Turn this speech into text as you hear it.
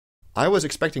I was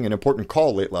expecting an important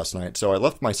call late last night, so I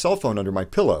left my cell phone under my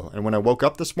pillow, and when I woke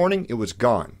up this morning, it was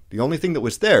gone. The only thing that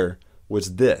was there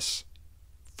was this.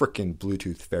 Frickin'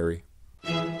 Bluetooth fairy.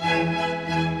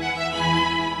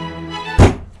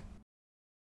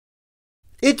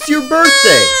 It's your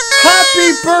birthday!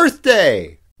 Happy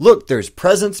birthday! Look, there's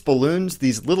presents, balloons,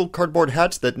 these little cardboard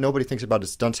hats that nobody thinks about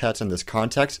as dunce hats in this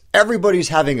context. Everybody's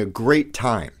having a great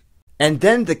time. And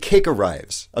then the cake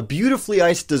arrives. A beautifully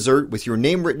iced dessert with your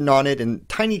name written on it and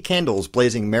tiny candles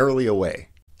blazing merrily away.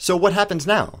 So what happens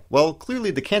now? Well,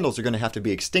 clearly the candles are going to have to be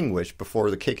extinguished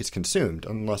before the cake is consumed,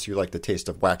 unless you like the taste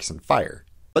of wax and fire.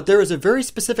 But there is a very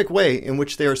specific way in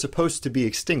which they are supposed to be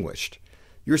extinguished.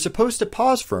 You're supposed to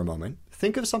pause for a moment,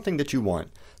 think of something that you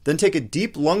want, then take a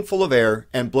deep lungful of air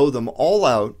and blow them all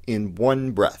out in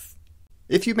one breath.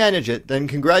 If you manage it, then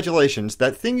congratulations,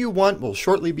 that thing you want will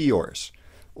shortly be yours.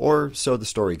 Or so the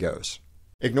story goes.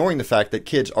 Ignoring the fact that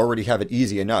kids already have it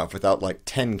easy enough without like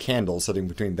 10 candles sitting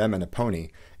between them and a pony,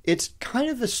 it's kind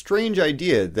of a strange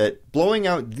idea that blowing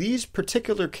out these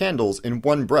particular candles in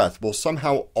one breath will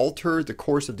somehow alter the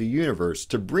course of the universe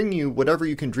to bring you whatever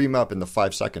you can dream up in the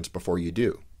 5 seconds before you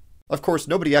do. Of course,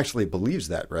 nobody actually believes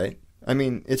that, right? I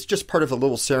mean, it's just part of the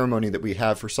little ceremony that we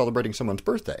have for celebrating someone's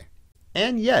birthday.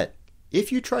 And yet, if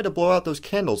you try to blow out those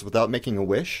candles without making a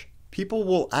wish, people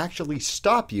will actually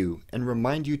stop you and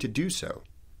remind you to do so.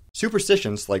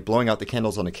 Superstitions, like blowing out the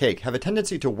candles on a cake, have a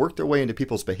tendency to work their way into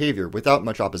people's behavior without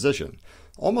much opposition,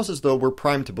 almost as though we're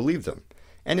primed to believe them.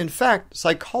 And in fact,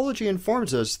 psychology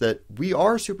informs us that we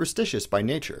are superstitious by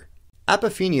nature.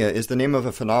 Apophenia is the name of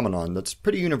a phenomenon that's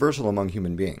pretty universal among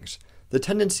human beings. The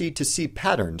tendency to see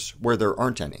patterns where there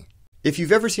aren't any. If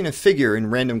you've ever seen a figure in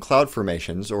random cloud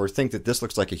formations or think that this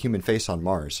looks like a human face on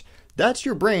Mars, that's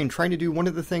your brain trying to do one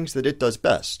of the things that it does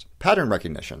best, pattern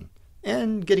recognition,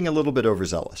 and getting a little bit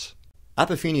overzealous.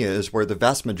 Apophenia is where the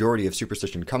vast majority of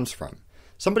superstition comes from.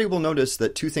 Somebody will notice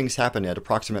that two things happen at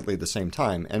approximately the same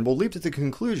time and will leap to the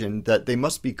conclusion that they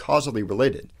must be causally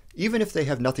related, even if they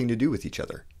have nothing to do with each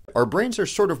other. Our brains are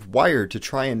sort of wired to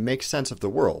try and make sense of the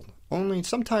world, only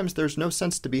sometimes there's no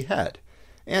sense to be had,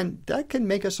 and that can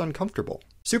make us uncomfortable.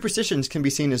 Superstitions can be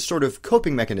seen as sort of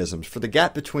coping mechanisms for the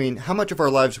gap between how much of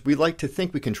our lives we like to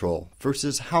think we control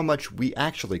versus how much we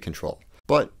actually control.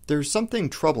 But there's something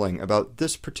troubling about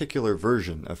this particular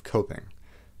version of coping.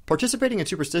 Participating in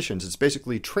superstitions is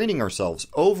basically training ourselves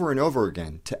over and over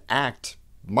again to act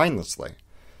mindlessly,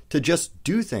 to just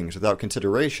do things without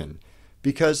consideration,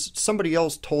 because somebody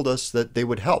else told us that they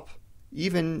would help,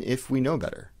 even if we know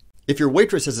better. If your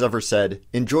waitress has ever said,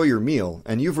 "Enjoy your meal,"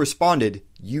 and you've responded,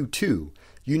 "You too,"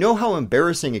 you know how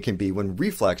embarrassing it can be when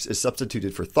reflex is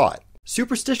substituted for thought.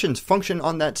 Superstitions function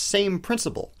on that same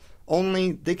principle,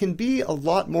 only they can be a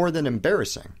lot more than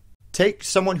embarrassing. Take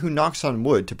someone who knocks on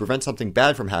wood to prevent something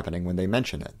bad from happening when they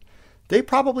mention it. They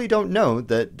probably don't know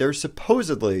that they're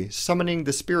supposedly summoning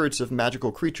the spirits of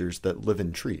magical creatures that live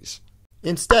in trees.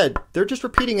 Instead, they're just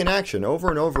repeating an action over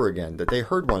and over again that they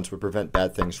heard once would prevent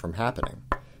bad things from happening.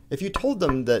 If you told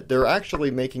them that they're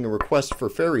actually making a request for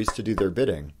fairies to do their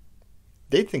bidding,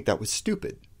 they'd think that was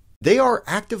stupid. They are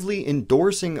actively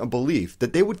endorsing a belief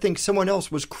that they would think someone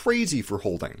else was crazy for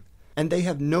holding, and they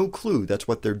have no clue that's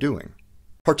what they're doing.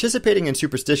 Participating in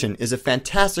superstition is a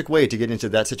fantastic way to get into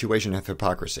that situation of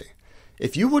hypocrisy.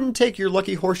 If you wouldn't take your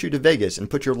lucky horseshoe to Vegas and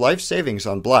put your life savings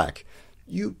on black,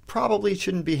 you probably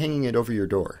shouldn't be hanging it over your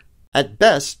door. At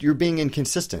best, you're being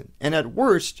inconsistent, and at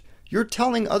worst, you're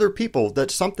telling other people that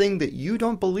something that you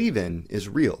don't believe in is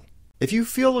real. If you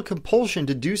feel a compulsion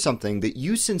to do something that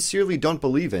you sincerely don't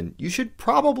believe in, you should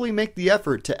probably make the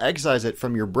effort to excise it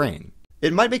from your brain.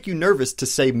 It might make you nervous to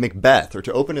say Macbeth or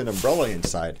to open an umbrella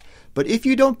inside, but if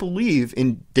you don't believe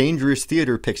in dangerous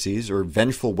theater pixies or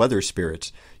vengeful weather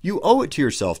spirits, you owe it to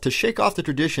yourself to shake off the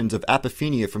traditions of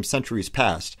apophenia from centuries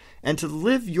past and to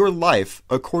live your life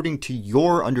according to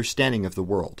your understanding of the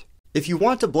world. If you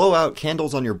want to blow out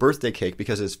candles on your birthday cake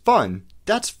because it's fun,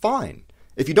 that's fine.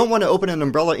 If you don't want to open an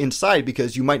umbrella inside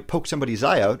because you might poke somebody's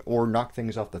eye out or knock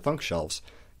things off the THUNK shelves,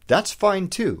 that's fine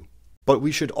too. But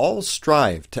we should all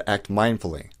strive to act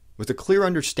mindfully, with a clear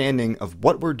understanding of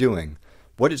what we're doing,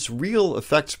 what its real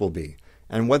effects will be,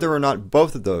 and whether or not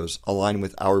both of those align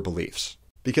with our beliefs.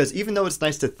 Because even though it's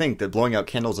nice to think that blowing out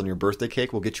candles on your birthday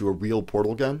cake will get you a real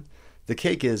portal gun, the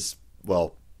cake is,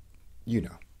 well, you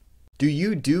know. Do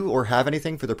you do or have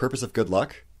anything for the purpose of good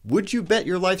luck? Would you bet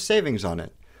your life savings on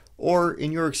it? Or,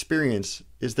 in your experience,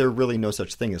 is there really no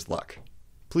such thing as luck?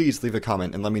 Please leave a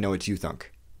comment and let me know what you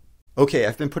think. Okay,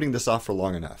 I've been putting this off for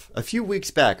long enough. A few weeks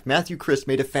back, Matthew Christ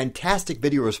made a fantastic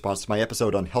video response to my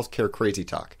episode on healthcare crazy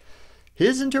talk.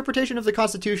 His interpretation of the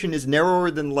Constitution is narrower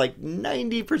than like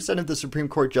 90% of the Supreme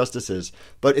Court justices,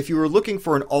 but if you were looking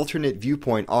for an alternate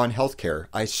viewpoint on healthcare,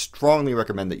 I strongly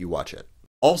recommend that you watch it.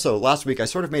 Also, last week I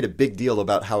sort of made a big deal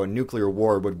about how a nuclear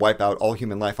war would wipe out all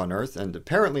human life on Earth, and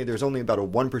apparently there's only about a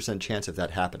 1% chance of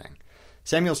that happening.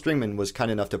 Samuel Stringman was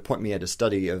kind enough to point me at a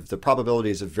study of the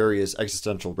probabilities of various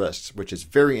existential risks, which is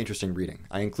very interesting reading.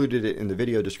 I included it in the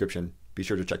video description. Be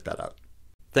sure to check that out.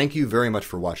 Thank you very much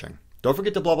for watching. Don't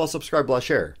forget to blah blah subscribe blah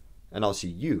share, and I'll see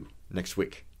you next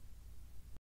week.